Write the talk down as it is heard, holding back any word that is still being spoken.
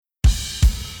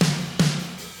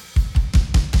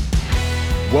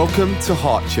Welcome to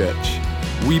Heart Church.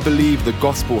 We believe the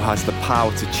gospel has the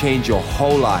power to change your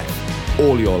whole life,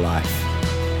 all your life.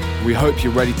 We hope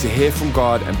you're ready to hear from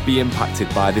God and be impacted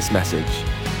by this message.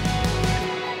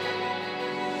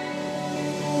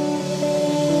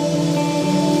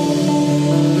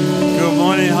 Good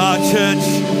morning, Heart Church.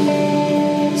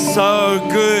 So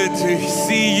good to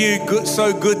see you.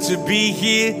 So good to be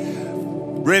here.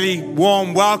 Really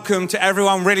warm welcome to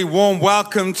everyone. Really warm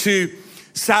welcome to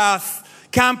South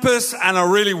Campus, and a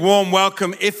really warm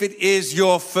welcome if it is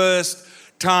your first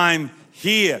time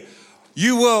here.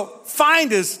 You will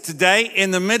find us today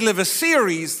in the middle of a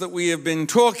series that we have been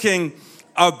talking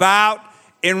about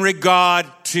in regard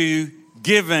to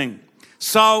giving.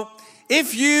 So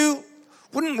if you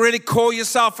wouldn't really call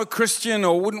yourself a Christian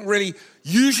or wouldn't really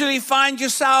usually find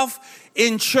yourself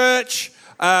in church,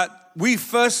 we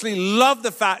firstly love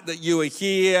the fact that you are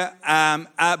here,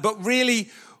 but really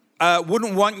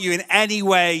wouldn't want you in any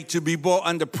way to be brought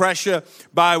under pressure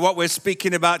by what we're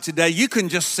speaking about today. You can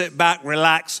just sit back,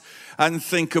 relax, and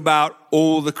think about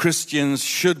all the Christians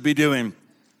should be doing,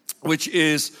 which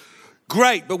is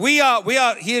great. But we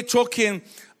are here talking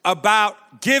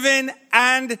about giving,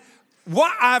 and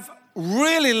what I've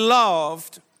really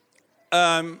loved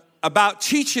about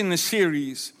teaching the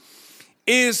series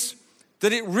is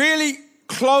that it really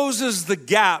closes the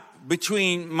gap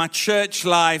between my church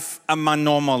life and my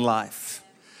normal life.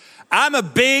 I'm a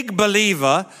big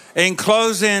believer in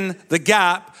closing the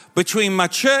gap between my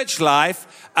church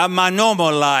life and my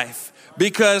normal life,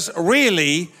 because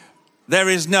really there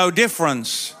is no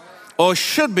difference, or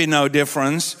should be no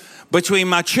difference, between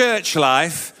my church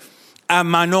life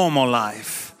and my normal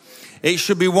life. It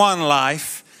should be one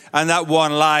life, and that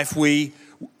one life with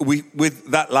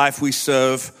that life we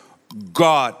serve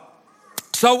God.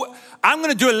 So I'm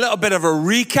going to do a little bit of a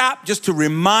recap just to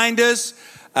remind us,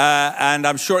 and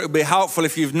I'm sure it'll be helpful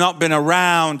if you've not been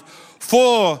around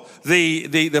for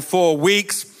the 4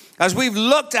 weeks, as we've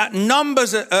looked at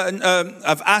numbers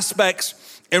of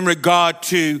aspects in regard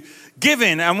to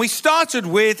giving. And we started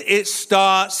with, it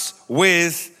starts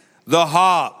with the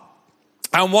heart.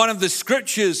 And one of the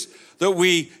scriptures that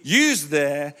we use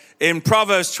there in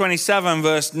Proverbs 27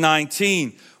 verse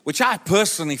 19, which I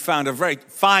personally find a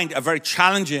very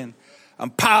challenging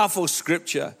and powerful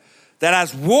scripture, that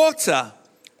as water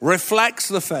reflects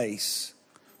the face,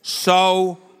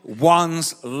 so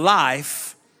one's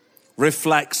life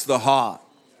reflects the heart.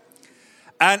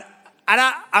 And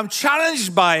I'm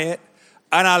challenged by it,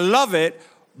 and I love it,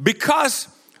 because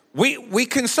we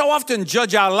can so often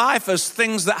judge our life as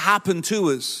things that happen to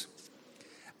us.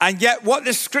 And yet what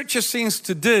this scripture seems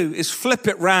to do is flip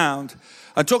it round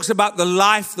and talks about the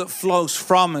life that flows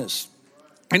from us.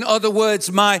 In other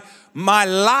words, my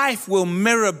life will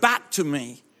mirror back to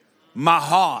me my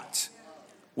heart,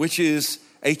 which is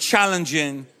a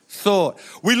challenging thought.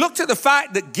 We looked at the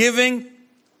fact that giving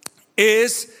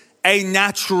is a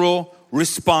natural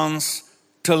response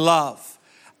to love.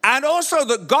 And also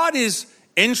that God is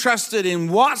interested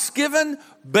in what's given,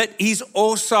 but he's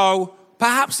also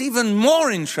perhaps even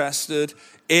more interested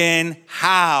in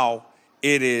how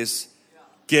it is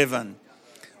given.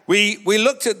 We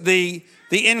looked at the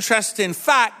interesting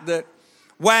fact that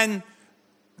when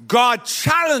God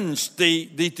challenged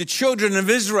the children of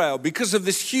Israel because of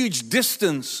this huge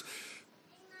distance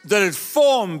that had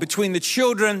formed between the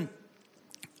children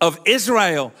of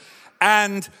Israel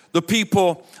and the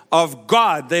people of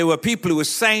God. They were people who were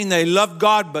saying they loved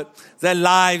God, but their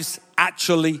lives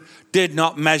actually did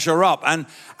not measure up.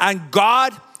 And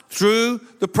God, through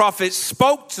the prophets,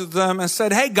 spoke to them and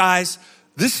said, hey guys,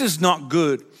 this is not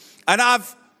good. And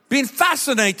I've been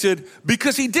fascinated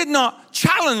because he did not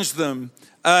challenge them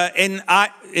in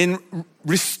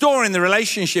restoring the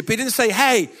relationship. He didn't say,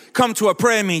 hey, come to a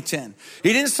prayer meeting.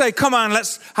 He didn't say, come on,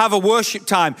 let's have a worship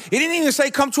time. He didn't even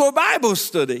say, come to a Bible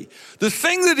study. The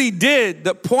thing that he did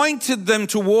that pointed them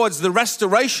towards the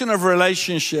restoration of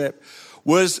relationship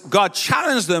was God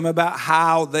challenged them about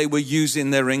how they were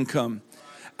using their income,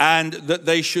 and that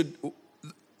they should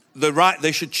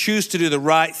choose to do the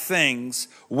right things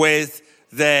with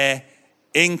their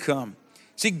income.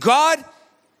 See, God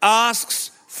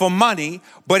asks for money,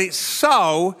 but it's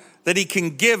so that he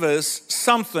can give us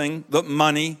something that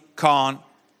money can't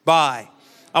buy.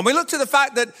 And we looked at the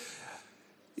fact that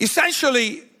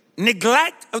essentially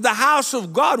neglect of the house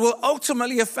of God will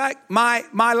ultimately affect my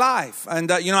life. And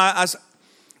as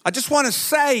I just want to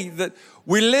say that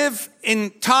we live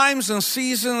in times and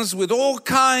seasons with all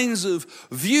kinds of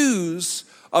views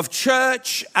of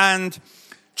church, and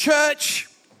church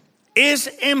is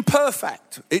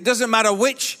imperfect. It doesn't matter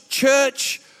which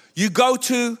church you go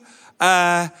to,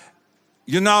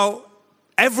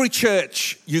 every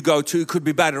church you go to could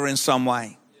be better in some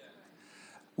way.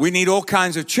 We need all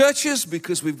kinds of churches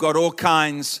because we've got all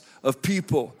kinds of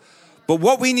people. But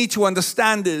what we need to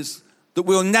understand is that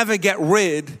we'll never get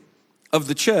rid of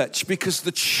the church, because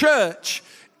the church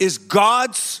is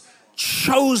God's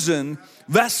chosen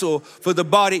vessel for the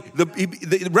body,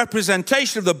 the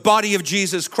representation of the body of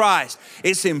Jesus Christ.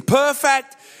 It's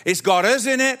imperfect. It's got us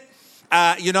in it.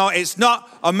 It's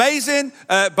not amazing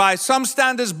by some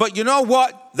standards, but you know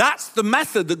what? That's the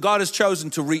method that God has chosen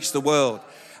to reach the world.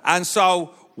 And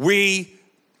so we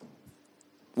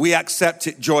accept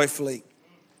it joyfully.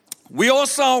 We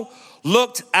also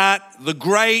looked at the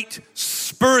great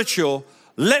spiritual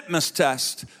litmus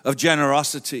test of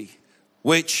generosity,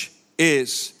 which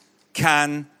is,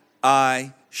 can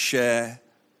I share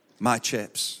my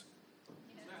chips?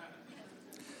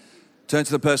 Turn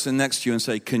to the person next to you and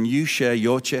say, can you share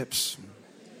your chips?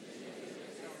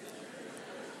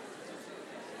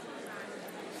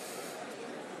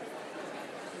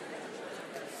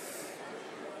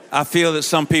 I feel that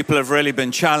some people have really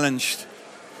been challenged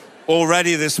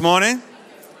already this morning.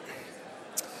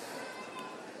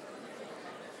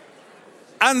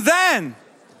 And then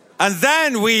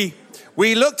we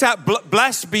looked at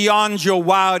blessed beyond your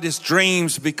wildest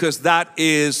dreams, because that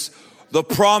is the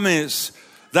promise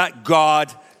that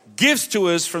God gives to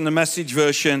us from the Message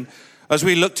version as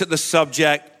we looked at the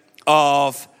subject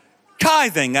of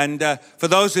tithing. And for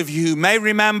those of you who may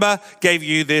remember, gave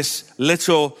you this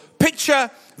little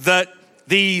picture that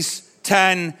these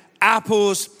 10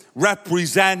 apples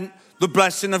represent the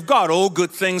blessing of God. All good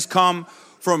things come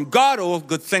from God. All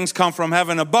good things come from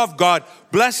heaven above. God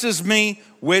blesses me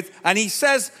with, and he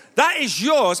says, that is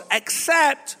yours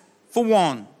except for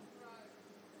one.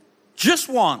 Just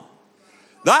one.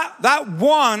 That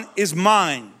one is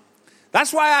mine.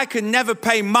 That's why I can never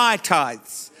pay my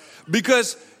tithes.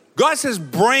 Because God says,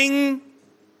 bring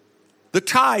the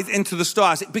tithe into the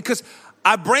store. Because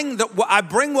I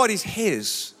bring what is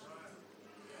his.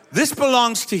 This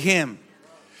belongs to him.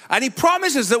 And he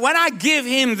promises that when I give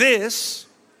him this,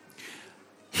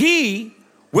 he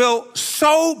will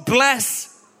so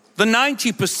bless the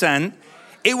 90%,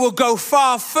 it will go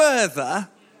far further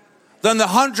than the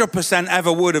 100%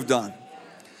 ever would have done.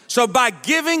 So by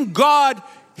giving God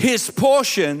his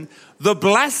portion, the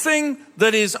blessing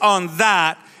that is on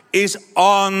that is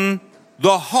on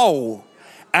the whole.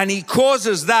 And he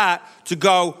causes that to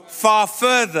go far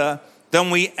further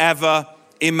than we ever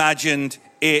imagined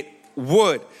it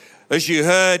would. As you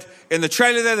heard in the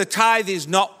trailer there, the tithe is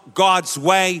not God's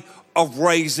way of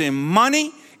raising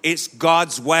money. It's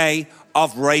God's way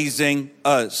of raising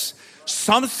us.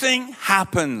 Something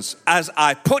happens as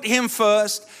I put him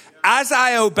first, as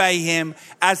I obey him,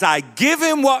 as I give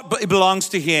him what belongs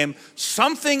to him.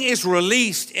 Something is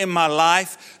released in my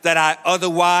life that I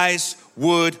otherwise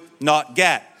would not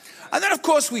get. And then, of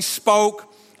course, we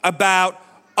spoke about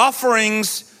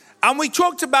offerings. And we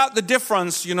talked about the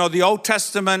difference, the Old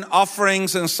Testament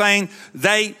offerings, and saying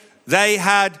they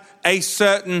had a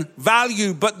certain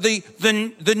value. But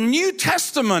the New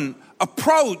Testament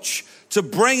approach to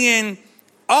bringing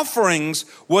offerings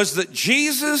was that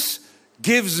Jesus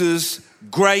gives us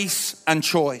grace and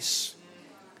choice.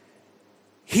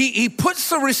 He puts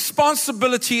the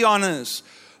responsibility on us.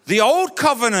 The old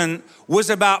covenant was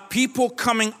about people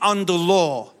coming under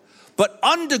law, but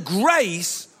under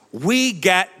grace, we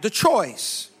get the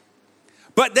choice.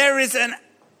 But there is an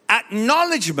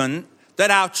acknowledgement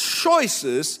that our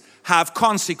choices have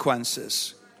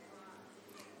consequences.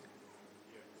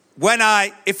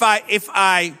 If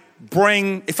I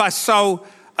sow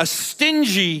a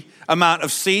stingy amount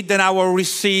of seed, then I will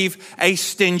receive a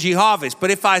stingy harvest.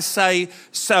 But if I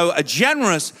sow a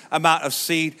generous amount of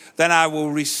seed, then I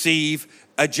will receive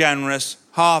a generous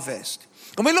harvest.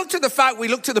 And we looked at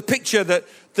the picture that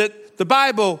the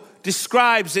Bible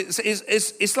describes.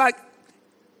 It's like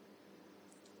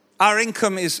our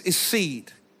income is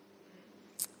seed.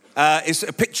 It's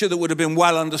a picture that would have been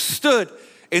well understood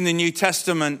in the New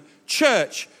Testament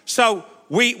church. So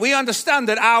we understand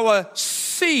that our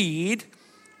seed,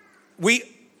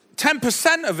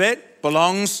 10% of it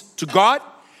belongs to God,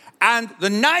 and the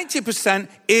 90%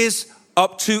 is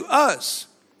up to us.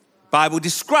 Bible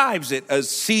describes it as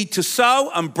seed to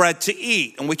sow and bread to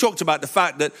eat. And we talked about the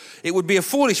fact that it would be a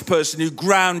foolish person who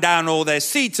ground down all their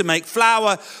seed to make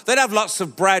flour. They'd have lots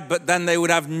of bread, but then they would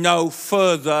have no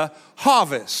further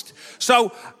harvest.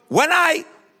 So my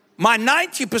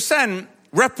 90%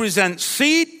 represents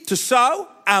seed to sow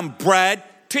and bread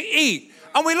to eat.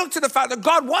 And we looked at the fact that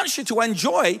God wants you to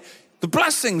enjoy the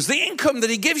blessings, the income that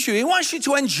he gives you. He wants you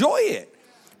to enjoy it.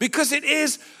 because it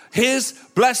is his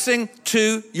blessing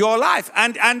to your life.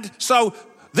 And so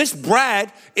this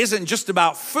bread isn't just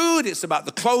about food. It's about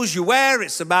the clothes you wear.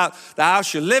 It's about the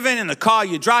house you live in and the car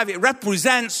you drive. It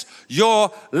represents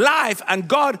your life. And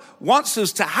God wants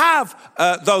us to have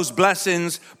those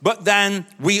blessings, but then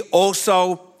we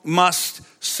also must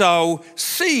sow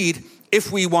seed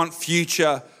if we want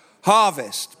future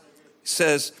harvest. It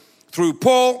says, through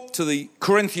Paul to the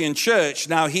Corinthian church,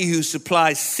 now he who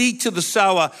supplies seed to the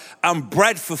sower and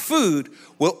bread for food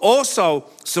will also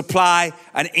supply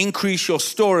and increase your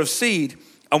store of seed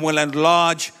and will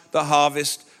enlarge the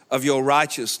harvest of your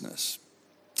righteousness.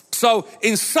 So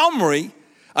in summary,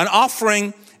 an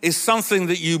offering is something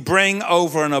that you bring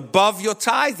over and above your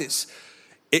tithe.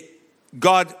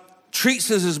 God treats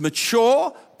us as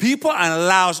mature people and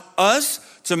allows us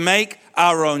to make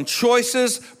our own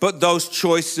choices, but those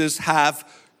choices have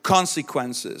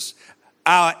consequences.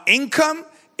 Our income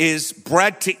is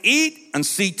bread to eat and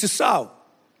seed to sow.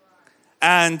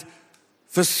 And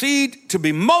for seed to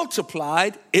be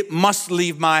multiplied, it must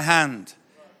leave my hand.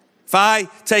 If I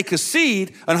take a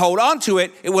seed and hold on to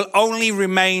it, it will only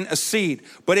remain a seed.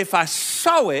 But if I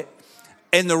sow it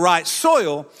in the right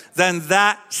soil, then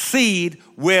that seed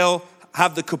will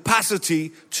have the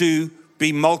capacity to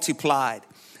be multiplied.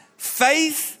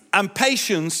 Faith and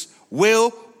patience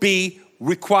will be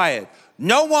required.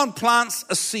 No one plants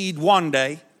a seed one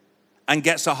day and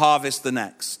gets a harvest the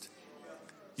next.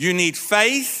 You need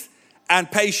faith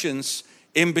and patience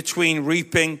in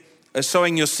between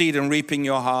sowing your seed and reaping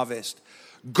your harvest.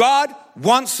 God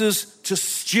wants us to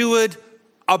steward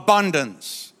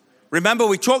abundance. Remember,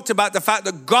 we talked about the fact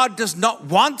that God does not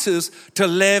want us to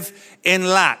live in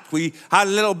lack. We had a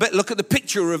little bit look at the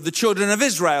picture of the children of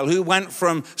Israel who went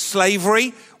from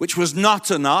slavery, which was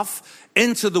not enough,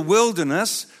 into the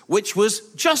wilderness, which was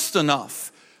just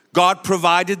enough. God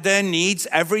provided their needs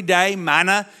every day,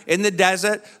 manna in the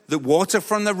desert, the water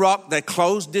from the rock, their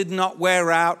clothes did not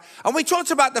wear out. And we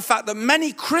talked about the fact that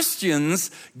many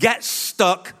Christians get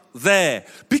stuck there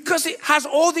because it has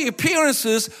all the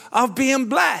appearances of being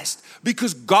blessed,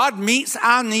 because God meets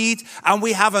our needs and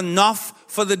we have enough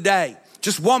for the day.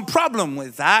 Just one problem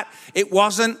with that: it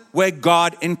wasn't where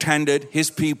God intended his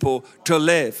people to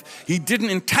live. He didn't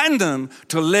intend them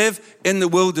to live in the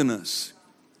wilderness.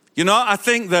 You know, I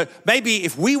think that maybe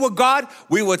if we were God,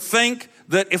 we would think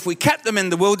that if we kept them in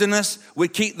the wilderness,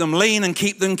 we'd keep them lean and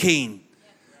keep them keen.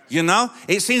 You know,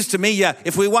 it seems to me,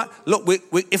 if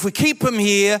we keep them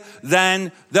here,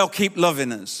 then they'll keep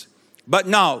loving us. But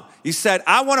no, he said,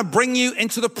 I want to bring you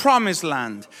into the promised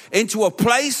land, into a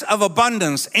place of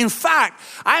abundance. In fact,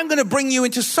 I'm going to bring you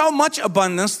into so much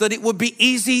abundance that it would be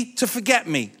easy to forget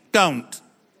me. Don't.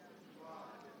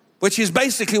 Which is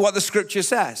basically what the scripture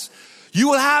says. You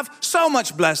will have so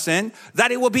much blessing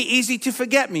that it will be easy to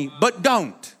forget me, but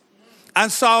don't. And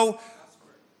so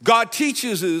God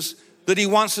teaches us that he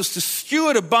wants us to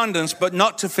steward abundance, but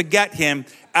not to forget him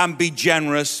and be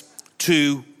generous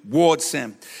towards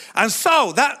him. And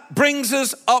so that brings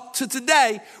us up to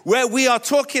today, where we are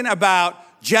talking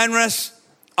about generous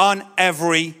on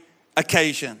every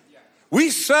occasion. We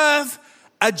serve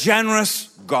a generous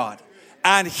God,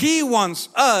 and he wants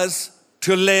us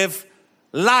to live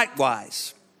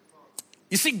likewise.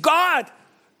 You see, God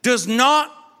does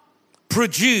not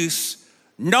produce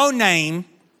no-name,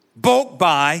 bulk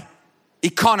buy,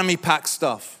 economy pack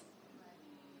stuff.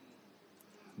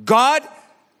 God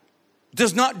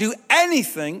does not do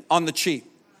anything on the cheap.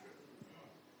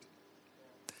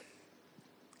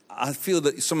 I feel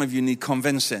that some of you need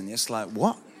convincing. It's like,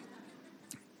 what?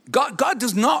 God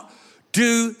does not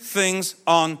do things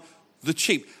on the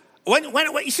cheap.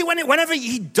 Whenever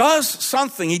he does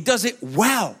something, he does it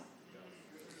well.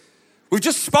 We've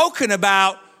just spoken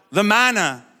about the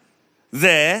manna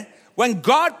there. When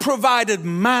God provided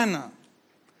manna,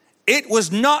 it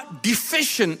was not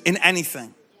deficient in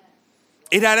anything.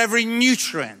 It had every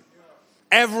nutrient,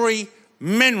 every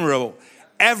mineral,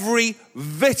 every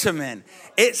vitamin.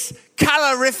 Its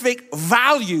calorific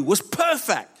value was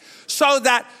perfect, so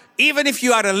that even if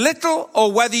you had a little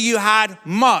or whether you had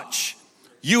much,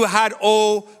 you had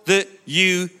all that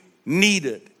you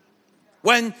needed.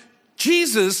 When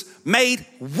Jesus made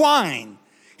wine,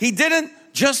 he didn't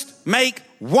just make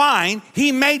wine,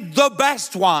 he made the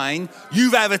best wine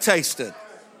you've ever tasted.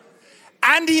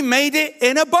 And he made it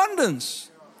in abundance.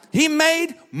 He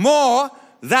made more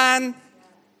than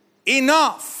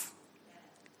enough.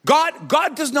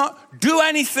 God does not do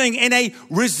anything in a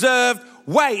reserved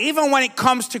way. Even when it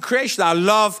comes to creation, I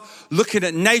love looking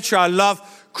at nature. I love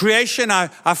creation, I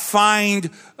find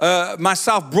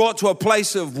myself brought to a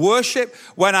place of worship.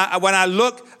 When I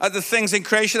look at the things in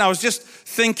creation, I was just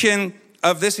thinking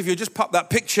of this. If you just pop that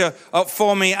picture up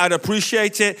for me, I'd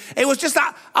appreciate it. It was just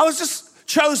that I was just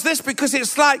chose this because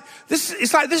it's like this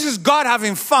is God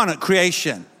having fun at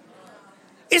creation.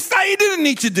 It's like he didn't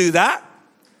need to do that.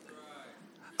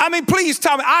 I mean, please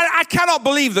tell me, I cannot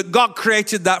believe that God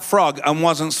created that frog and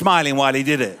wasn't smiling while he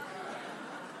did it.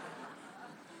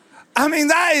 I mean,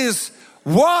 that is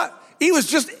what he was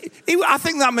just, I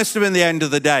think that must have been the end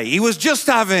of the day. He was just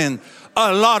having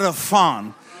a lot of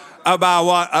fun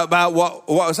about what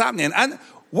was happening. And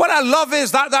what I love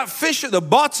is that fish at the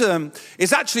bottom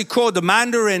is actually called the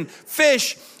mandarin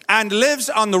fish and lives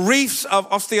on the reefs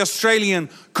of the Australian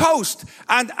coast.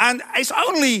 And it's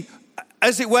only,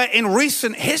 as it were, in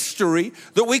recent history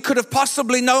that we could have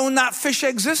possibly known that fish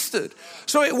existed.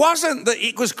 So it wasn't that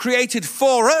it was created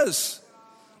for us.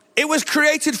 It was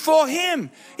created for him.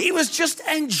 He was just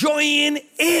enjoying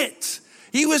it.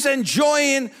 He was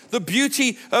enjoying the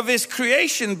beauty of his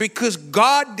creation because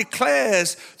God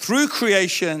declares through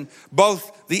creation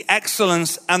both the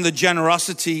excellence and the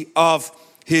generosity of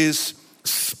his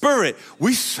Spirit.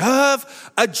 We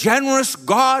serve a generous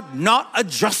God, not a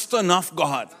just enough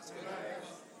God.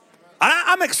 And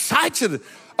I'm excited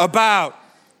about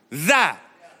that.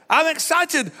 I'm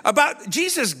excited about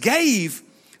Jesus gave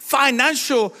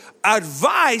financial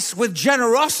advice with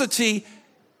generosity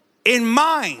in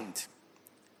mind.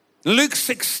 Luke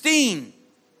 16,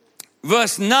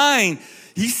 verse 9,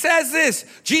 he says this.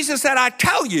 Jesus said, I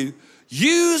tell you,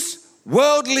 use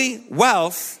worldly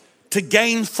wealth to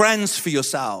gain friends for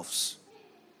yourselves,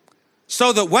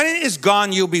 so that when it is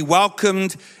gone, you'll be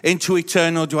welcomed into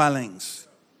eternal dwellings.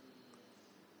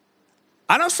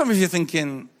 I know some of you are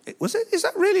thinking, is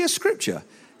that really a scripture?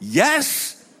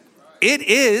 Yes, it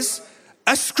is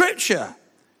a scripture.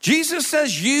 Jesus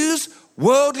says, use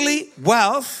worldly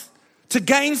wealth to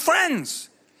gain friends.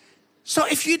 So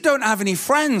if you don't have any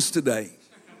friends today,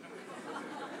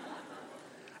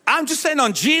 I'm just saying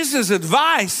on Jesus'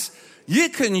 advice, you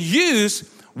can use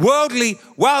worldly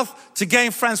wealth to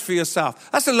gain friends for yourself.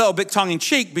 That's a little bit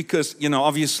tongue-in-cheek because,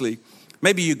 obviously,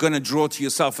 maybe you're going to draw to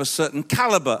yourself a certain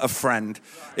caliber of friend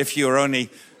if you're only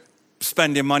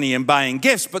spending money and buying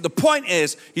gifts. But the point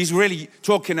is, he's really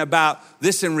talking about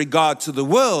this in regard to the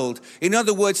world. In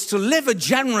other words, to live a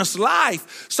generous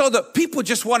life so that people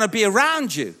just want to be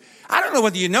around you. I don't know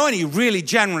whether you know any really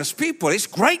generous people. It's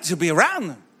great to be around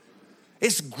them.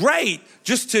 It's great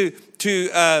just to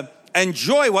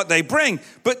enjoy what they bring.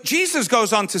 But Jesus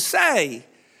goes on to say, he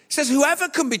says, whoever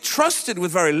can be trusted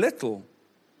with very little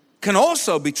can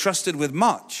also be trusted with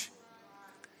much.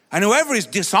 And whoever is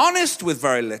dishonest with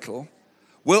very little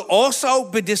will also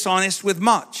be dishonest with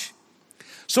much.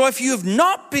 So if you have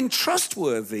not been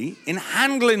trustworthy in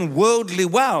handling worldly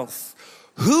wealth,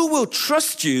 who will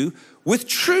trust you with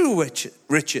true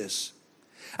riches?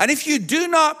 And if you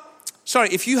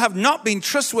have not been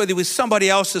trustworthy with somebody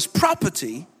else's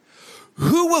property,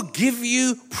 who will give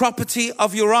you property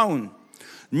of your own?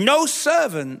 No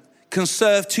servant can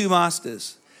serve two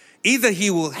masters. Either he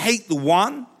will hate the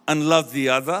one and love the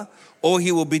other, or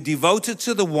he will be devoted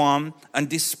to the one and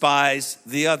despise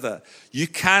the other. You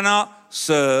cannot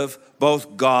serve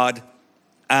both God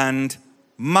and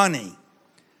money.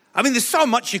 I mean, there's so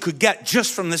much you could get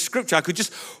just from this scripture. I could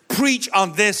just preach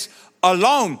on this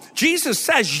alone. Jesus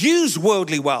says, use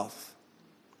worldly wealth.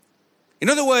 In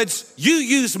other words, you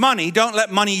use money, don't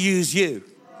let money use you.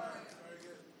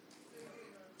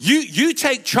 You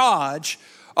take charge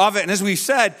of it. And as we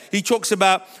said, he talks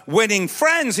about winning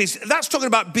friends. That's talking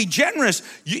about be generous.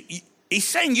 He's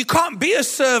saying you can't be a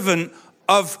servant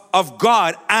of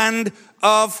God and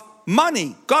of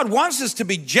money. God wants us to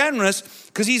be generous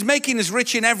because he's making us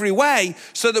rich in every way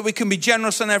so that we can be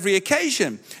generous on every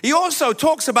occasion. He also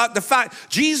talks about the fact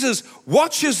Jesus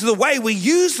watches the way we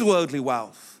use worldly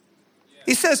wealth.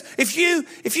 He says, if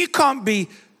you can't be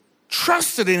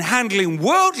trusted in handling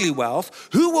worldly wealth,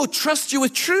 who will trust you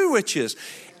with true riches?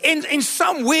 In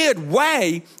some weird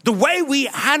way, the way we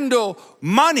handle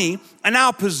money and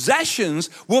our possessions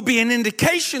will be an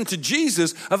indication to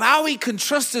Jesus of how he can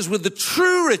trust us with the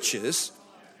true riches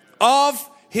of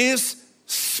his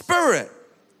Spirit.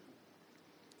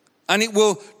 And it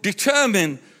will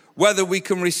determine whether we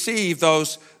can receive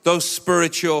those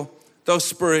spiritual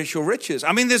riches.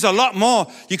 I mean, there's a lot more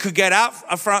you could get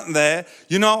out front there.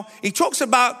 He talks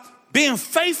about being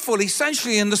faithful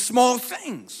essentially in the small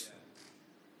things.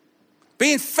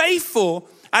 Being faithful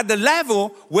at the level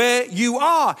where you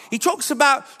are. He talks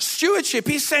about stewardship.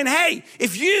 He's saying, hey,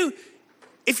 if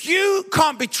you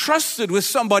can't be trusted with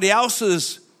somebody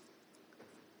else's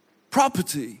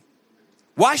property,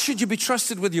 why should you be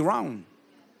trusted with your own?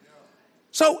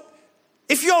 So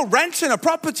if you're renting a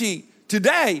property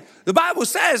today, the Bible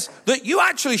says that you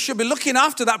actually should be looking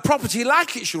after that property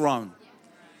like it's your own.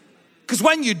 Because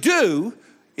when you do,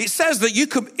 it says that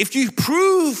if you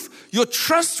prove you're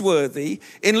trustworthy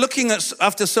in looking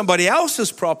after somebody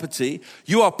else's property,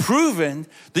 you are proving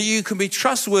that you can be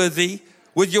trustworthy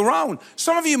with your own.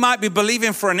 Some of you might be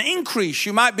believing for an increase.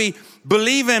 You might be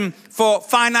believing for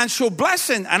financial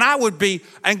blessing. And I would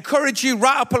encourage you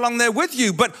right up along there with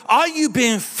you. But are you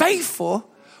being faithful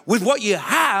with what you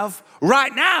have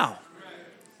right now?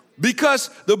 Because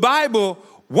the Bible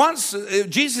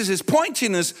Jesus is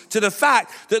pointing us to the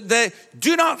fact that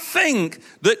do not think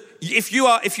that if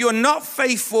you're not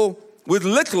faithful with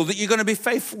little, that you're going to be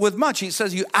faithful with much. It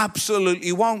says you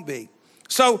absolutely won't be.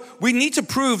 So we need to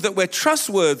prove that we're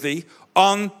trustworthy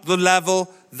on the level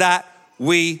that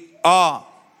we are.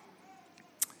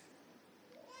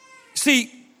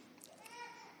 See,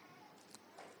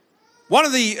 one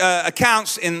of the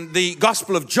accounts in the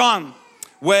Gospel of John,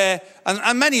 where,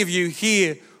 and many of you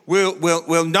here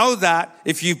will know that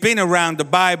if you've been around the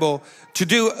Bible, to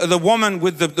do the woman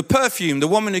with the perfume, the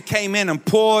woman who came in and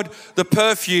poured the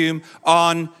perfume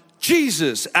on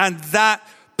Jesus. And that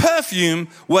perfume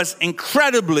was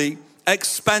incredibly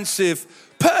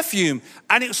expensive perfume.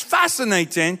 And it was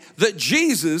fascinating that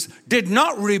Jesus did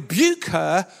not rebuke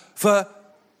her for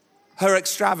her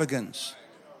extravagance.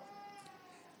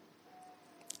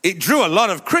 It drew a lot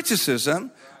of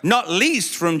criticism, not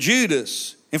least from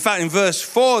Judas. In fact, in verse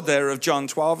 4 there of John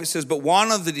 12, it says, but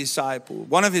one of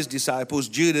his disciples,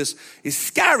 Judas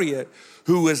Iscariot,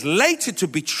 who was later to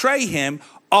betray him,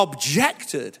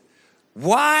 objected.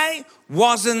 Why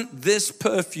wasn't this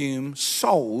perfume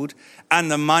sold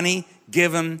and the money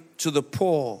given to the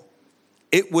poor?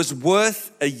 It was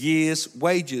worth a year's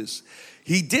wages.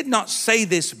 He did not say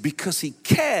this because he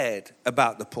cared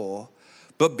about the poor,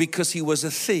 but because he was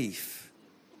a thief.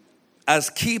 As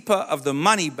keeper of the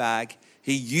money bag,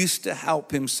 he used to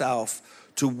help himself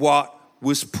to what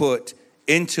was put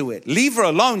into it. Leave her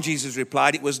alone, Jesus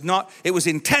replied. It was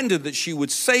intended that she would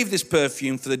save this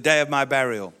perfume for the day of my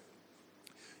burial.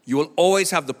 You will always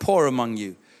have the poor among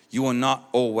you. You will not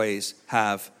always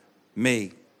have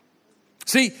me.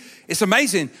 See, it's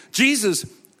amazing. Jesus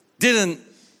didn't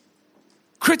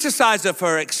criticize her for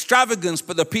her extravagance,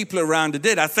 but the people around her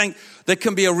did. I think there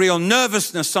can be a real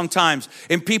nervousness sometimes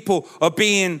in people are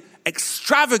being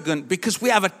extravagant because we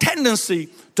have a tendency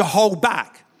to hold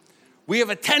back. We have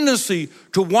a tendency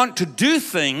to want to do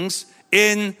things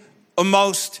in a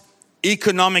most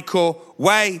economical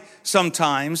way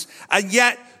sometimes. And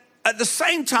yet, at the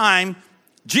same time,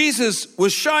 Jesus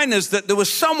was showing us that there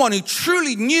was someone who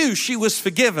truly knew she was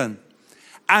forgiven.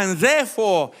 And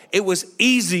therefore, it was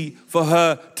easy for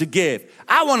her to give.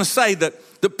 I want to say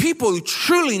that the people who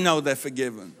truly know they're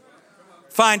forgiven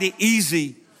find it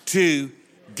easy to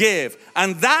give.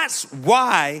 And that's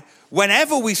why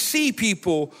whenever we see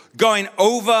people going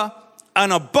over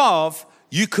and above,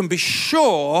 you can be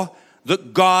sure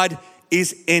that God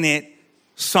is in it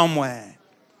somewhere.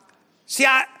 See,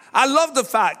 I love the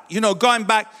fact, going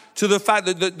back to the fact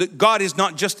that God is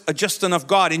not just a just enough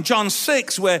God. In John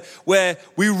 6, where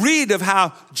we read of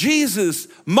how Jesus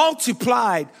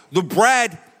multiplied the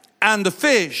bread and the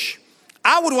fish,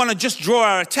 I would want to just draw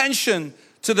our attention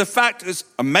to the fact it's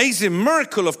amazing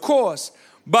miracle, of course,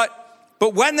 but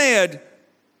when they had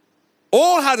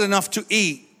all had enough to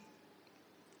eat,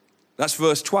 that's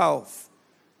verse 12,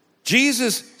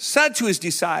 Jesus said to his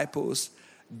disciples,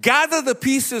 gather the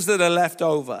pieces that are left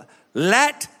over.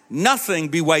 Let nothing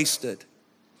be wasted.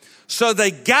 So they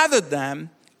gathered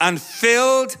them and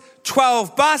filled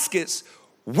 12 baskets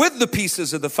with the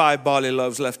pieces of the 5 barley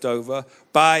loaves left over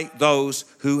by those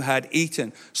who had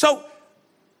eaten. So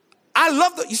I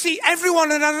love that. You see,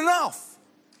 everyone had had enough.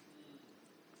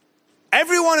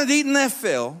 Everyone had eaten their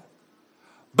fill,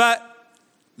 but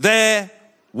there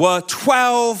were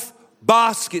 12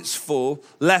 baskets full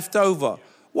left over.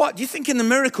 What, do you think in the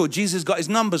miracle Jesus got his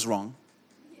numbers wrong?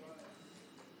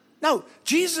 No,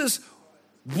 Jesus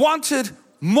wanted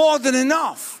more than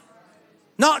enough,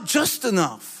 not just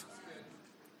enough.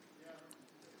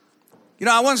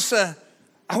 I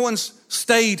once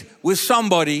stayed with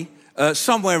somebody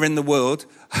somewhere in the world.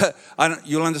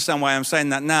 You'll understand why I'm saying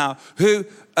that now. Who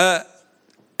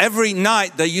every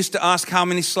night they used to ask how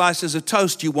many slices of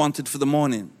toast you wanted for the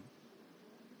morning.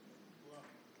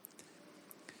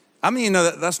 I mean,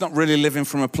 that's not really living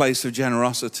from a place of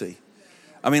generosity.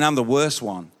 I mean, I'm the worst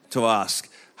one to ask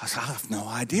I said, I have no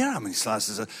idea how many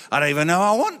slices. I don't even know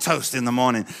I want toast in the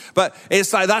morning. But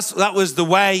it's like that was the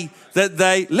way that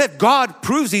they lived. God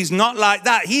proves he's not like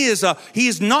that. He is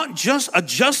not just a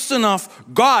just enough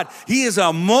God. He is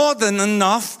a more than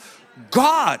enough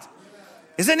God.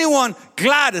 Is anyone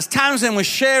glad, as Townsend was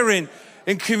sharing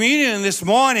in communion this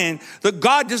morning, that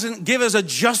God doesn't give us a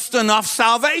just enough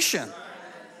salvation?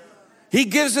 He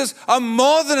gives us a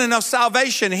more than enough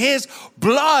salvation. His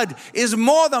blood is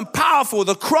more than powerful.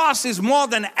 The cross is more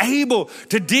than able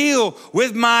to deal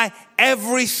with my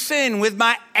every sin, with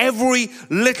my every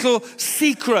little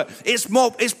secret.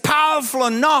 It's powerful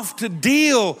enough to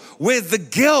deal with the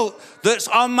guilt that's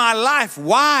on my life.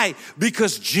 Why?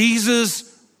 Because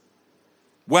Jesus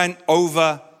went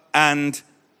over and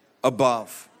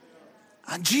above.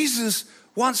 And Jesus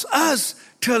wants us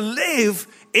to live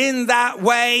in that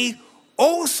way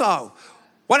also.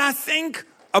 When I think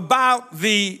about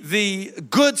the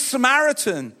Good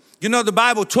Samaritan, you know, the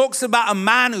Bible talks about a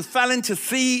man who fell into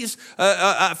thieves,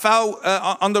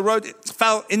 on the road,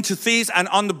 fell into thieves and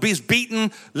was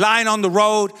beaten, lying on the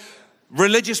road.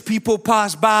 Religious people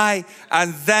passed by,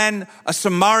 and then a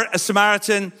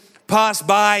Samaritan passed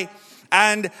by.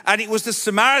 And it was the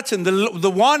Samaritan,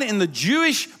 the one in the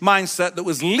Jewish mindset that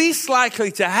was least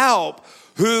likely to help,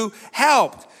 who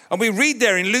helped. And we read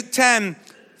there in Luke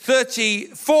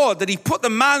 10:34 that he put the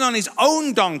man on his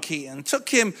own donkey and took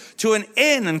him to an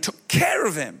inn and took care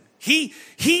of him. He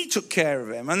took care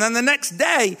of him. And then the next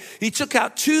day, he took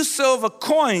out 2 silver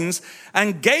coins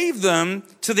and gave them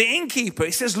to the innkeeper.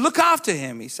 He says, look after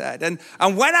him, he said. And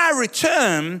when I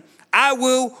return, I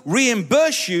will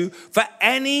reimburse you for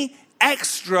any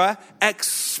extra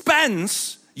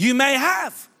expense you may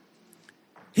have.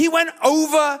 He went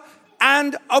over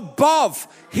and above.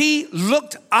 He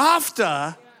looked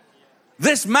after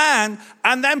this man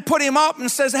and then put him up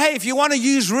and says, hey, if you want to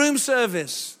use room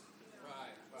service,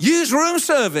 use room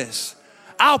service.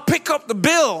 I'll pick up the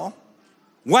bill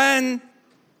when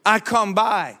I come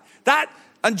by.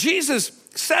 And Jesus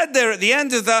said there at the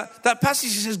end of that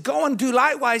passage, he says, go and do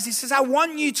likewise. He says, I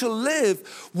want you to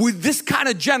live with this kind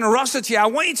of generosity. I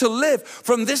want you to live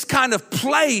from this kind of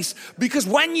place, because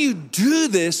when you do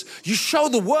this, you show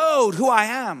the world who I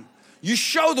am. You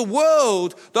show the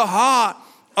world the heart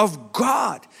of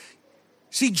God.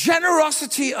 See,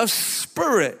 generosity of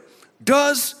spirit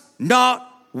does not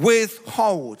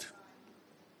withhold.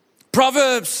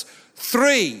 Proverbs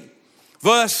 3,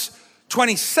 verse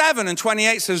 27 and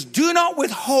 28 says, do not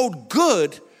withhold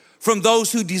good from those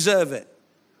who deserve it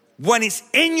when it's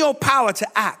in your power to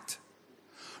act.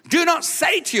 Do not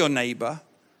say to your neighbor,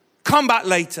 come back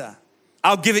later,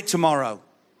 I'll give it tomorrow,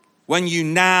 when you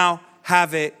now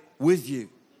have it with you.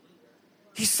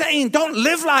 He's saying, don't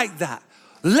live like that.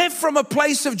 Live from a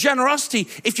place of generosity.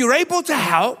 If you're able to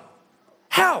help,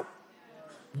 help.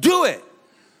 Do it.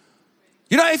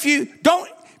 You know, if you don't,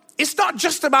 it's not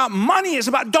just about money. It's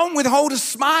about don't withhold a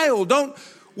smile. Don't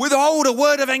withhold a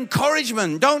word of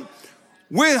encouragement. Don't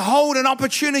withhold an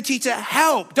opportunity to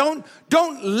help. Don't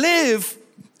live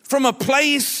from a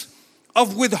place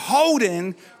of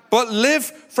withholding, but live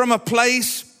from a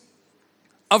place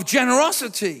of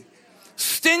generosity.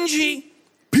 Stingy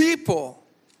people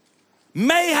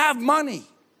may have money,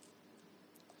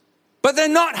 but they're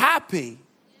not happy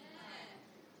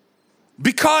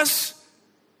because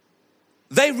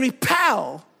they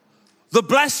repel the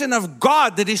blessing of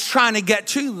God that is trying to get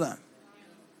to them.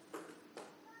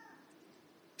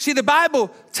 See, the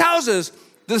Bible tells us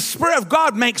the Spirit of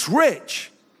God makes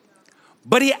rich,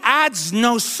 but he adds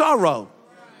no sorrow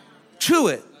to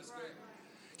it.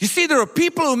 You see, there are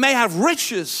people who may have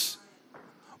riches,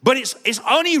 but it's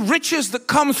only riches that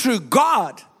come through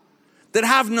God that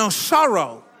have no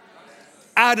sorrow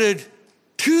added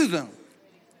to them.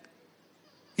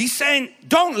 He's saying,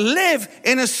 don't live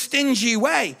in a stingy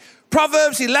way.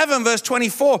 Proverbs 11, verse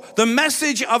 24, the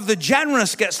message of the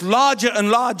generous gets larger and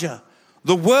larger.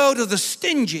 The word of the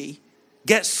stingy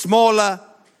gets smaller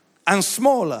and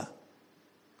smaller.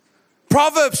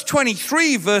 Proverbs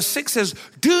 23, verse 6 says,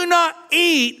 do not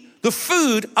eat the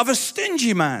food of a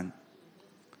stingy man.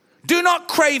 Do not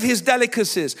crave his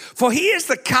delicacies, for he is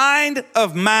the kind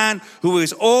of man who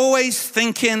is always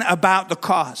thinking about the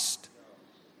cost.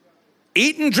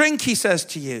 Eat and drink, he says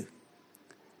to you,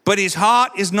 but his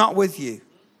heart is not with you.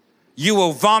 You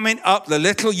will vomit up the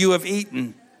little you have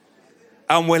eaten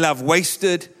and will have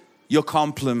wasted your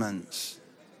compliments.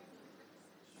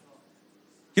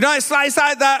 You know, it's like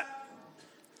that.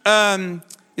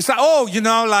 It's like, oh, you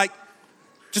know, like,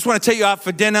 just want to take you out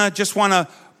for dinner, just want to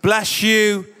bless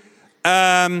you.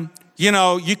 You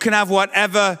know, you can have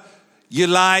whatever you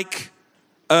like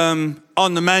on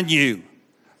the menu.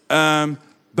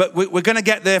 But we're going to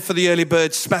get there for the early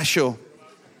bird special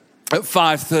at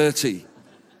 5:30.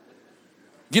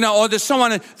 You know, or there's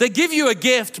someone, they give you a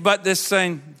gift, but they're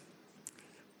saying,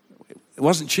 it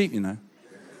wasn't cheap, you know.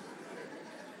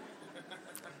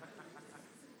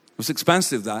 It was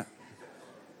expensive, that.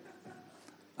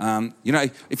 You know,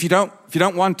 if you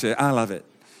don't want it, I'll have it.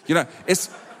 You know, it's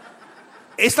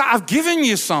like I've given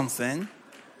you something,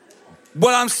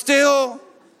 but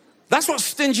that's what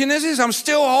stinginess is. I'm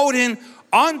still holding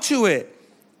onto it.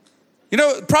 You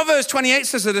know, Proverbs 28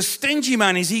 says that a stingy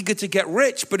man is eager to get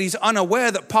rich, but he's unaware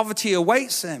that poverty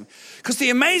awaits him. Because the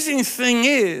amazing thing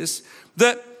is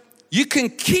that you can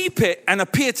keep it and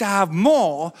appear to have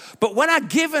more, but when I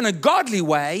give in a godly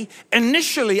way,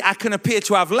 initially I can appear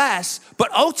to have less, but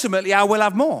ultimately I will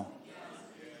have more.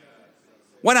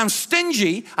 When I'm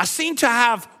stingy, I seem to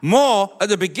have more at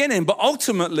the beginning, but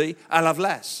ultimately I'll have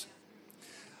less.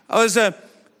 I was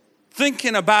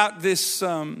thinking about this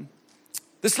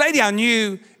lady I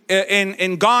knew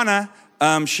in Ghana.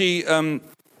 She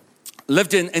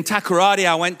lived in Takoradi.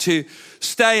 I went to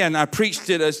stay and I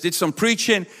did some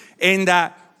preaching in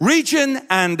that region,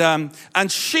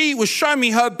 and she was showing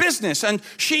me her business, and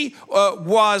she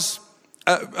was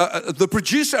the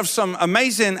producer of some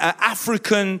amazing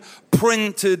African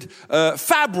printed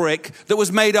fabric that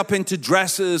was made up into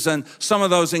dresses and some of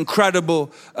those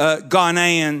incredible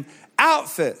Ghanaian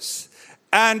outfits.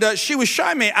 And she was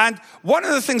showing me, and one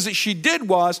of the things that she did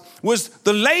was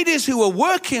the ladies who were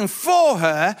working for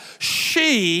her,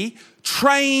 she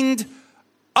trained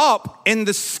up in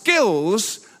the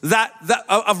skills that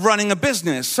of running a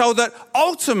business, so that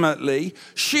ultimately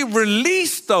she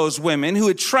released those women who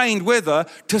had trained with her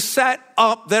to set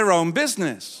up their own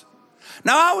business.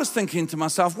 Now I was thinking to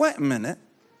myself, wait a minute.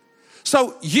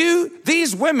 So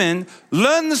these women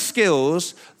learn the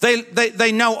skills,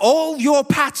 they know all your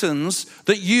patterns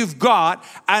that you've got,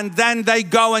 and then they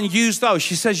go and use those.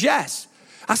 She says, yes.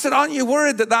 I said, aren't you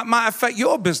worried that might affect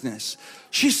your business?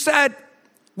 She said,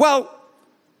 well,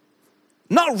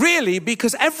 not really,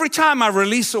 because every time I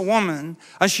release a woman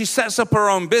and she sets up her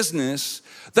own business,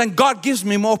 then God gives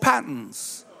me more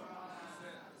patterns.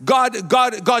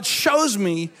 God shows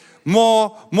me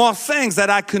more things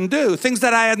that I can do, things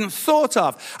that I hadn't thought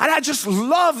of. And I just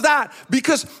love that,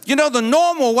 because, you know, the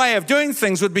normal way of doing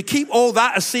things would be keep all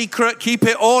that a secret, keep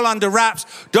it all under wraps,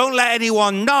 don't let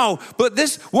anyone know. But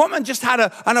this woman just had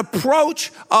an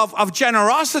approach of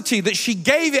generosity, that she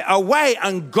gave it away,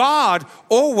 and God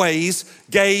always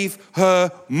gave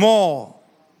her more.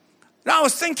 Now I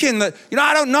was thinking that, you know,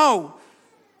 I don't know,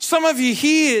 some of you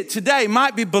here today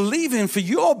might be believing for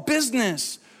your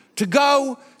business to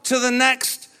go to the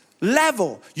next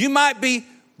level. You might be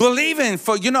believing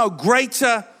for, you know,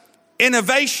 greater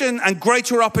innovation and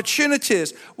greater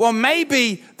opportunities. Well,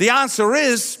 maybe the answer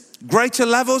is greater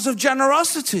levels of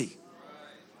generosity.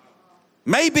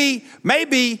 Maybe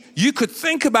you could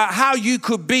think about how you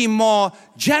could be more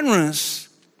generous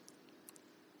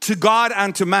to God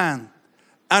and to man.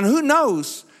 And who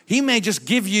knows, He may just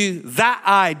give you that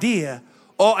idea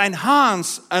or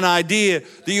enhance an idea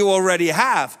that you already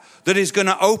have, that is going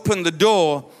to open the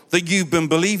door that you've been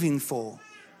believing for.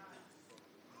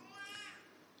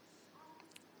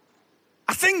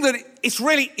 I think that it's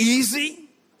really easy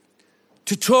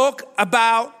to talk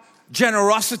about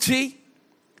generosity,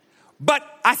 but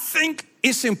I think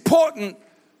it's important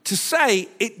to say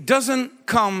it doesn't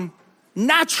come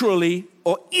naturally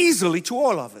or easily to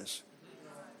all of us.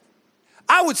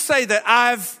 I would say that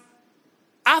I've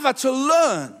had to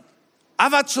learn.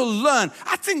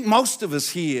 I think most of us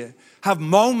here have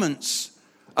moments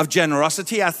of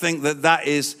generosity. I think that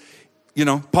is, you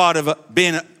know, part of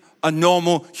being a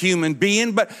normal human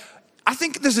being. But I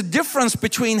think there's a difference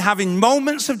between having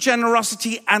moments of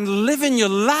generosity and living your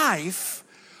life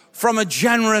from a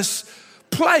generous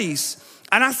place.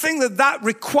 And I think that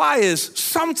requires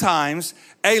sometimes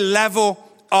a level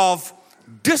of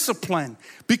discipline,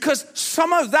 because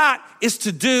some of that is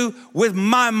to do with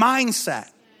my mindset.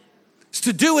 It's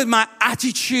to do with my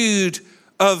attitude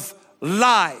of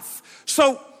life.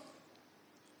 So,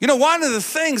 you know, one of the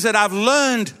things that I've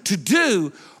learned to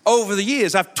do over the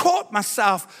years, I've taught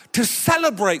myself to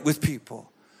celebrate with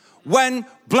people when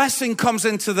blessing comes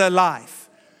into their life,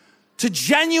 to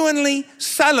genuinely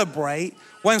celebrate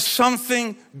when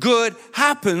something good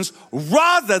happens,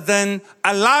 rather than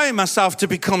allowing myself to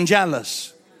become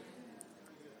jealous.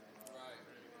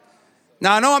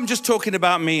 Now, I know I'm just talking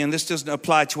about me, and this doesn't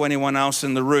apply to anyone else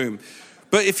in the room.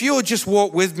 But if you would just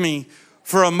walk with me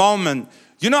for a moment,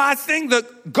 you know, I think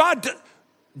that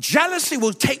jealousy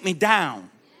will take me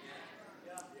down.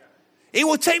 It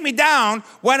will take me down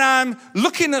when I'm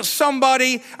looking at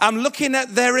somebody, I'm looking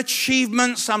at their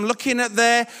achievements, I'm looking at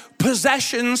their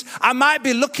possessions. I might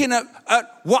be looking at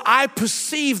what I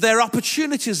perceive their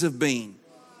opportunities have been.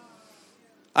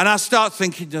 And I start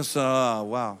thinking just, oh,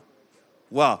 wow.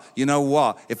 Well, you know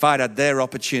what? If I'd had their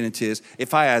opportunities,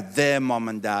 if I had their mom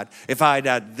and dad, if I'd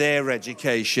had their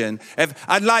education,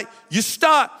 you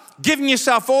start giving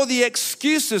yourself all the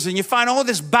excuses and you find all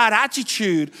this bad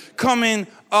attitude coming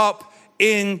up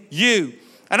in you.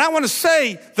 And I want to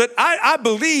say that I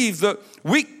believe that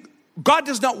God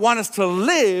does not want us to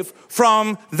live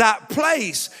from that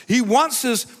place. He wants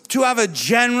us to have a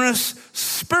generous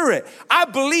spirit. I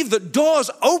believe that doors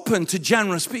open to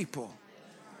generous people.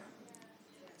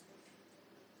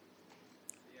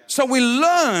 So we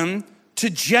learn to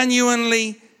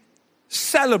genuinely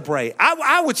celebrate.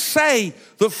 I would say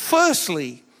that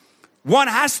firstly, one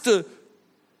has to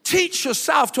teach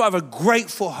yourself to have a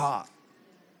grateful heart.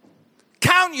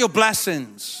 Count your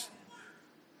blessings.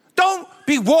 Don't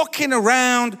be walking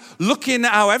around looking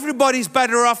at how everybody's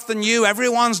better off than you,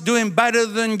 everyone's doing better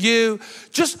than you.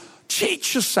 Just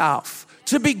teach yourself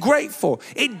to be grateful.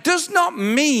 It does not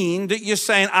mean that you're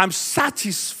saying, I'm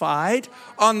satisfied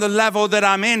on the level that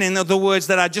I'm in. In other words,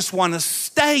 that I just want to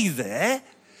stay there.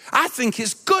 I think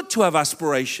it's good to have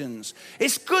aspirations.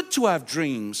 It's good to have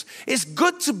dreams. It's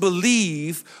good to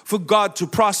believe for God to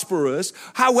prosper us.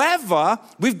 However,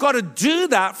 we've got to do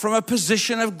that from a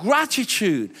position of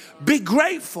gratitude. Be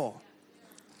grateful.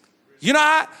 You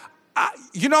know,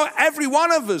 every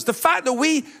one of us, the fact that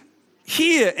we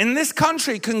here in this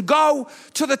country can go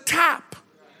to the tap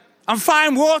and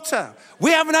find water.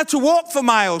 We haven't had to walk for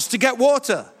miles to get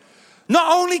water.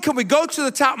 Not only can we go to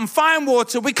the tap and find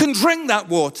water, we can drink that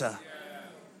water.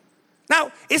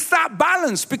 Now, it's that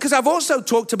balance, because I've also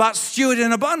talked about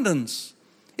stewarding abundance.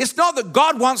 It's not that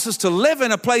God wants us to live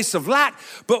in a place of lack,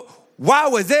 but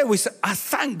while we're there, we say, I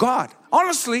thank God.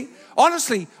 Honestly,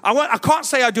 I can't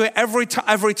say I do it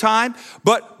every time,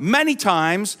 but many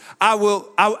times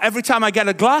every time I get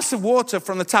a glass of water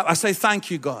from the tap, I say, thank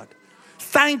you, God.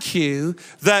 Thank you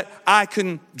that I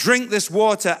can drink this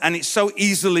water and it's so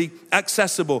easily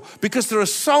accessible, because there are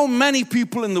so many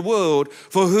people in the world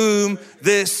for whom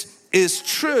this is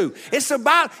true.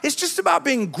 It's just about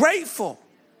being grateful.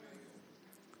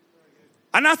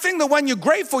 And I think that when you're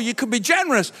grateful, you can be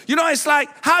generous. You know, it's like,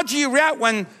 how do you react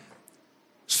when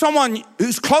someone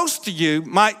who's close to you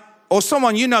or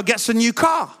someone you know gets a new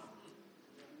car?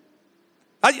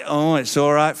 Oh, it's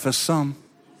all right for some.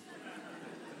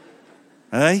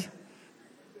 Hey?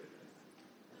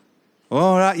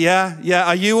 All right, yeah.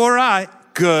 Are you all right?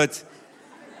 Good.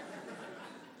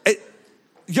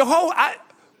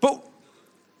 But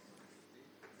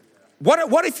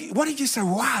what if you say,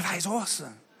 wow, that is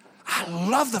awesome. I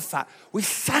love the fact. We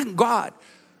thank God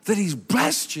that He's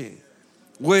blessed you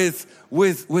with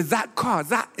that car.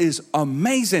 That is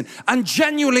amazing. And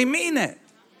genuinely mean it.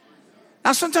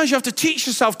 Now, sometimes you have to teach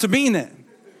yourself to mean it.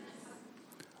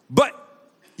 But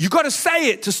you got to say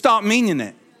it to start meaning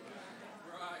it.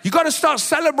 You got to start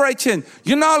celebrating.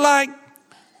 You know, like,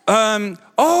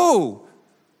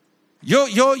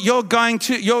 you're going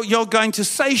to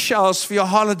Seychelles for your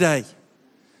holiday.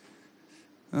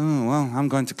 Oh, well, I'm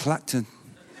going to Clacton.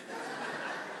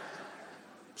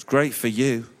 It's great for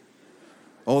you.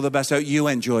 All the best. Hope you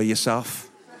enjoy yourself.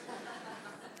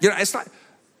 You know, it's like,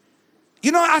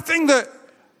 you know, I think that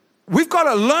we've got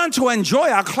to learn to enjoy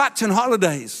our Clacton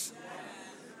holidays.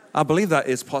 I believe that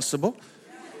is possible.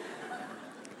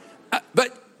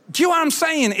 But do you know what I'm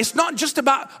saying? It's not just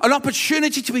about an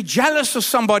opportunity to be jealous of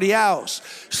somebody else.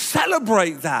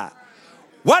 Celebrate that.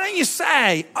 Why don't you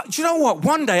say, do you know what?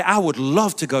 One day I would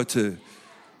love to go to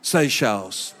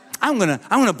Seychelles. I'm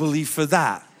gonna believe for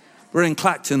that. We're in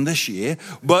Clacton this year,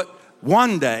 but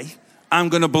one day I'm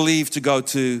gonna believe to go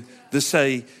to the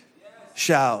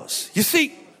Seychelles. You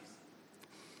see,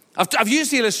 I've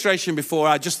used the illustration before.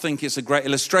 I just think it's a great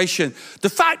illustration. The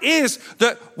fact is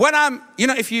that when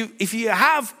if you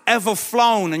have ever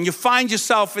flown and you find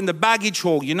yourself in the baggage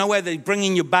hall, you know where they're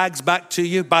bringing your bags back to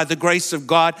you by the grace of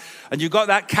God, and you've got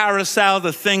that carousel,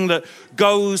 the thing that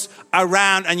goes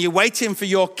around, and you're waiting for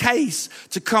your case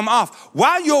to come off.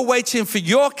 While you're waiting for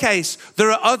your case,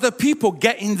 there are other people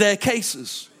getting their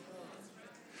cases.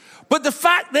 But the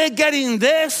fact they're getting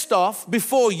their stuff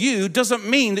before you doesn't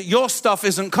mean that your stuff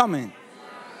isn't coming.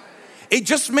 It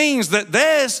just means that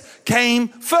theirs came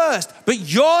first, but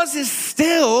yours is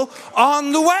still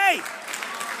on the way.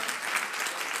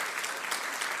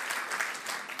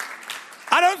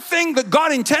 I don't think that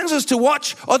God intends us to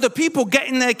watch other people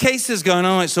getting their cases going,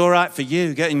 oh, it's all right for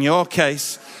you getting your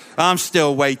case. I'm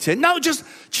still waiting. No, just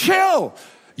chill.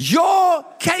 Your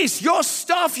case, your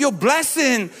stuff, your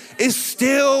blessing is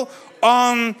still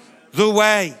on the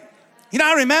way. You know,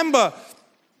 I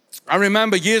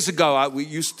remember years ago, we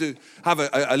used to have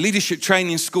a leadership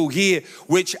training school here,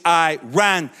 which I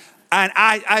ran. And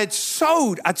I'd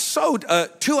sowed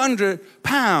 200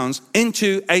 pounds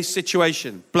into a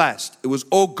situation. Blessed. It was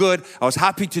all good. I was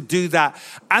happy to do that.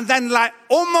 And then like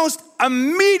almost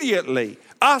immediately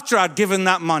after I'd given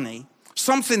that money,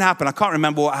 something happened. I can't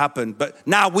remember what happened, but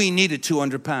now we needed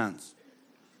 200 pounds.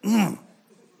 Of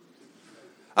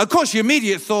course, your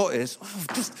immediate thought is,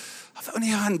 if only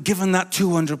I hadn't given that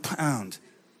 200 pounds.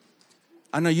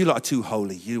 I know you lot are too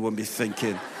holy. You wouldn't be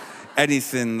thinking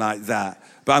anything like that.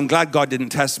 But I'm glad God didn't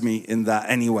test me in that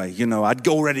anyway. You know, I'd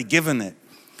already given it.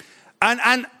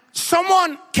 And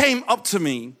someone came up to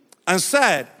me and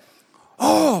said,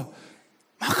 oh,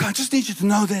 Mark, I just need you to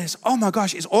know this. Oh my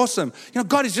gosh, it's awesome. You know,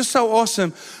 God is just so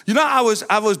awesome. You know, I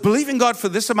was believing God for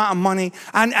this amount of money.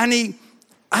 And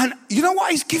you know what?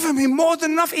 He's given me more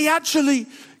than enough. He actually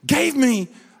gave me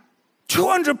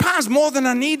 200 pounds more than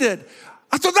I needed.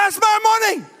 I thought, that's my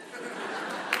money.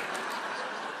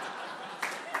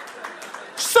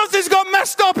 Something's got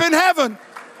messed up in heaven.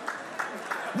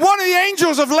 One of the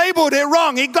angels have labeled it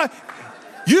wrong. You've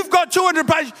got 200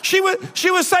 pounds. She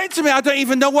was saying to me, I don't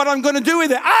even know what I'm going to do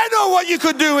with it. I know what you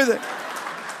could do with it.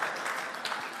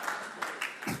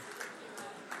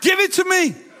 Give it to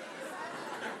me.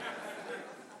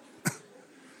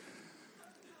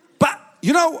 But,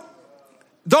 you know,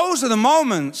 those are the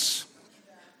moments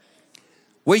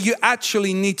where you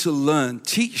actually need to learn,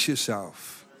 teach yourself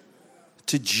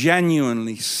to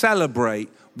genuinely celebrate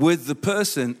with the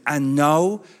person and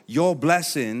know your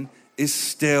blessing is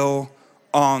still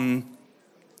on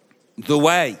the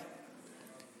way.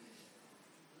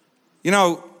 You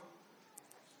know,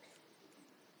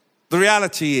 the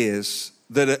reality is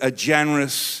that a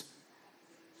generous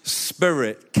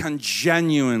spirit can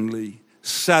genuinely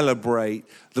celebrate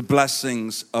the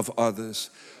blessings of others.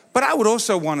 But I would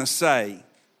also want to say,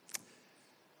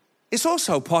 it's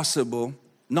also possible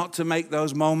not to make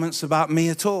those moments about me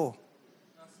at all.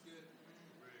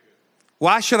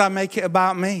 Why should I make it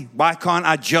about me? Why can't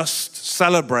I just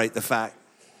celebrate the fact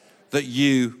that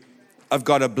you have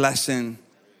got a blessing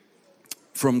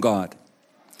from God?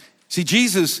 See,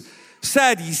 Jesus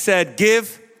said, he said,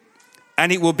 give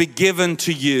and it will be given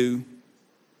to you.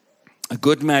 A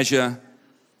good measure,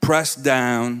 pressed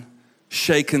down,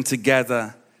 shaken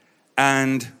together,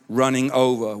 and running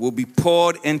over will be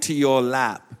poured into your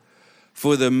lap.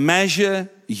 For the measure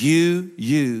you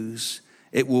use,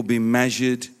 it will be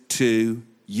measured to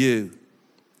you.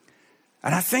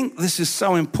 And I think this is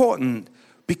so important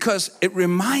because it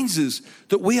reminds us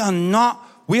that we are not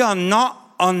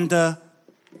under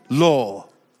law.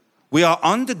 We are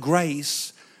under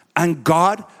grace, and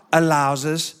God allows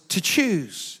us to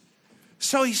choose.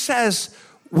 So he says,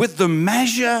 with the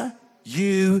measure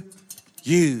you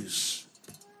use.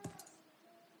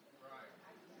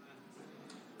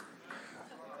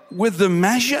 With the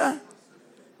measure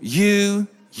you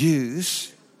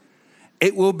use,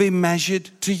 it will be measured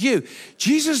to you.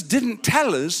 Jesus didn't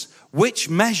tell us which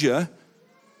measure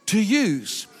to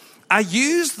use. I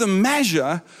use the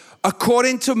measure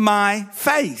according to my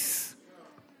faith.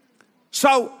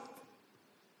 So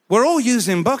we're all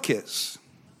using buckets.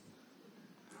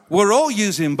 We're all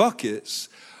using buckets,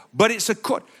 but it's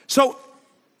so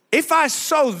if I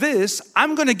sow this,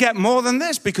 I'm going to get more than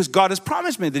this because God has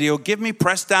promised me that he'll give me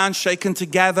pressed down, shaken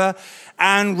together,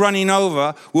 and running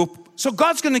over. So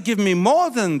God's going to give me more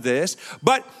than this.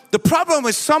 But the problem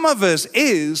with some of us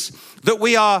is that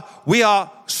we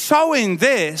are sowing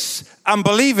this and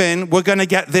believing we're going to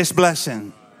get this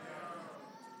blessing.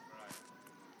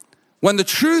 When the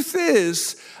truth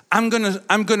is, I'm going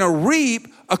to reap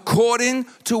according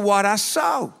to what I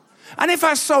sow. And if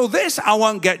I sow this, I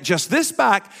won't get just this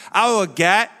back. I will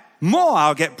get more.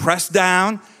 I'll get pressed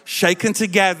down, shaken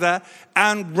together,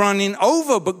 and running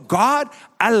over. But God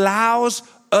allows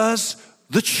us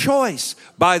the choice.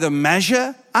 By the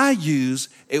measure I use,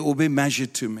 it will be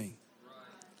measured to me.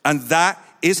 And that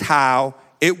is how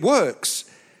it works.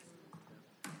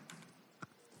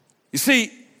 You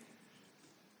see,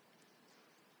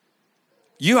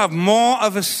 you have more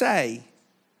of a say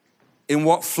in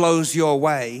what flows your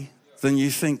way than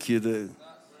you think you do.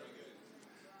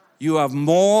 You have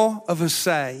more of a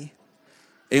say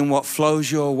in what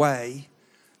flows your way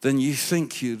than you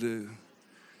think you do.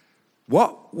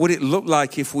 What would it look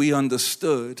like if we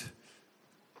understood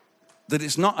that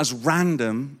it's not as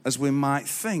random as we might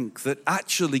think, that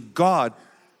actually God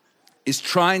is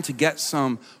trying to get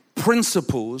some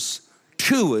principles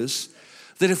to us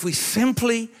that if we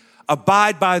simply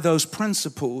abide by those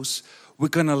principles, we're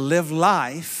going to live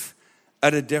life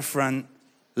at a different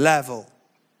level.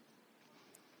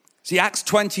 See, Acts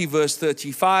 20, verse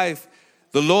 35,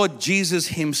 the Lord Jesus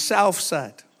himself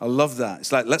said, I love that.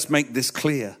 It's like, let's make this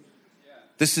clear.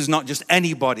 This is not just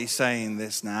anybody saying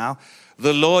this now.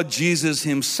 The Lord Jesus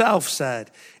himself said,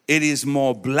 it is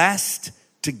more blessed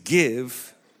to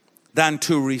give than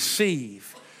to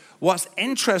receive. What's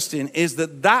interesting is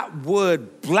that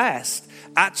word blessed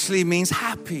actually means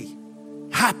happy,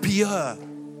 happier.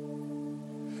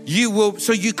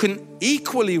 So you can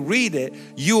equally read it,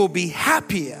 you will be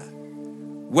happier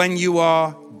when you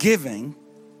are giving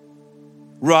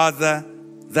rather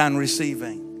than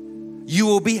receiving. You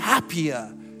will be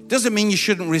happier. Doesn't mean you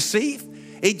shouldn't receive.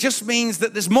 It just means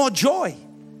that there's more joy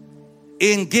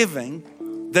in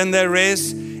giving than there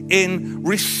is in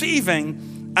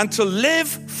receiving. And to live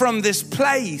from this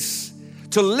place,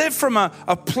 to live from a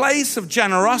place of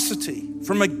generosity,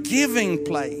 from a giving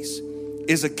place,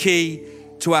 is a key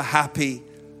to a happy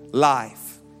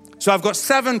life. So I've got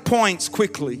 7 points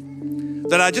quickly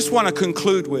that I just want to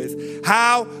conclude with.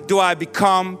 How do I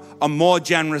become a more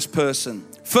generous person?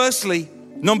 Firstly,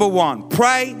 number 1,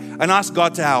 pray and ask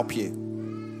God to help you.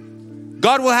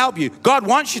 God will help you. God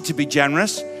wants you to be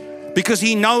generous because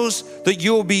he knows that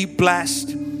you'll be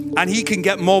blessed and he can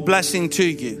get more blessing to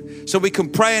you. So we can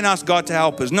pray and ask God to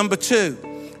help us. Number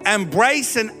 2,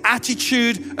 embrace an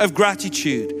attitude of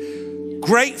gratitude.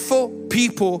 Grateful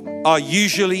people are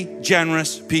usually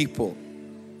generous people.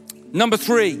 Number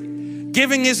 3,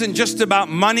 giving isn't just about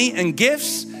money and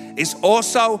gifts, it's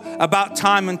also about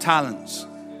time and talents.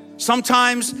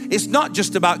 Sometimes it's not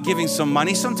just about giving some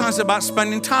money, sometimes it's about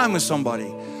spending time with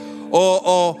somebody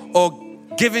or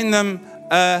giving them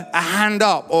a hand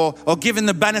up or giving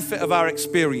the benefit of our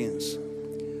experience.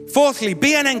 Fourthly,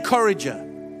 be an encourager.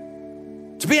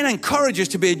 To be an encourager is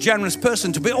to be a generous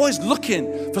person, to be always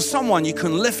looking for someone you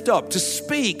can lift up, to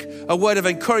speak a word of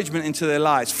encouragement into their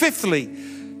lives. Fifthly,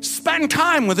 spend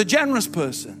time with a generous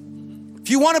person. If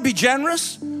you want to be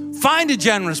generous, find a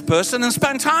generous person and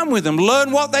spend time with them.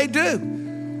 Learn what they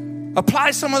do.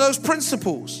 Apply some of those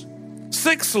principles.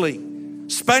 Sixthly,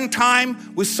 spend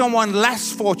time with someone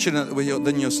less fortunate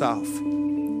than yourself.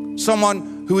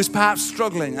 Someone who is perhaps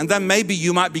struggling, and then maybe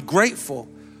you might be grateful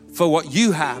for what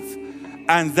you have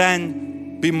and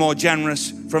then be more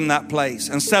generous from that place.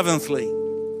 And seventhly,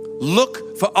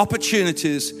 look for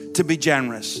opportunities to be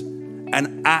generous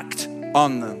and act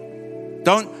on them.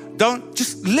 Don't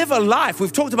just live a life.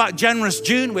 We've talked about Generous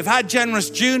June. We've had Generous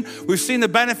June. We've seen the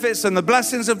benefits and the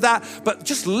blessings of that. But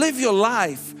just live your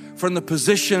life from the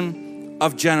position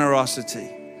of generosity.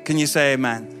 Can you say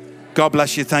amen? God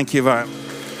bless you. Thank you very much.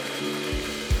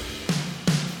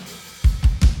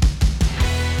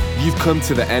 You've come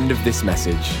to the end of this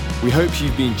message. We hope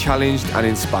you've been challenged and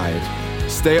inspired.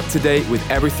 Stay up to date with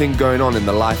everything going on in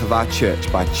the life of our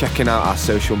church by checking out our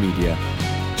social media.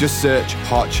 Just search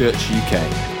Heart Church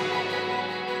UK.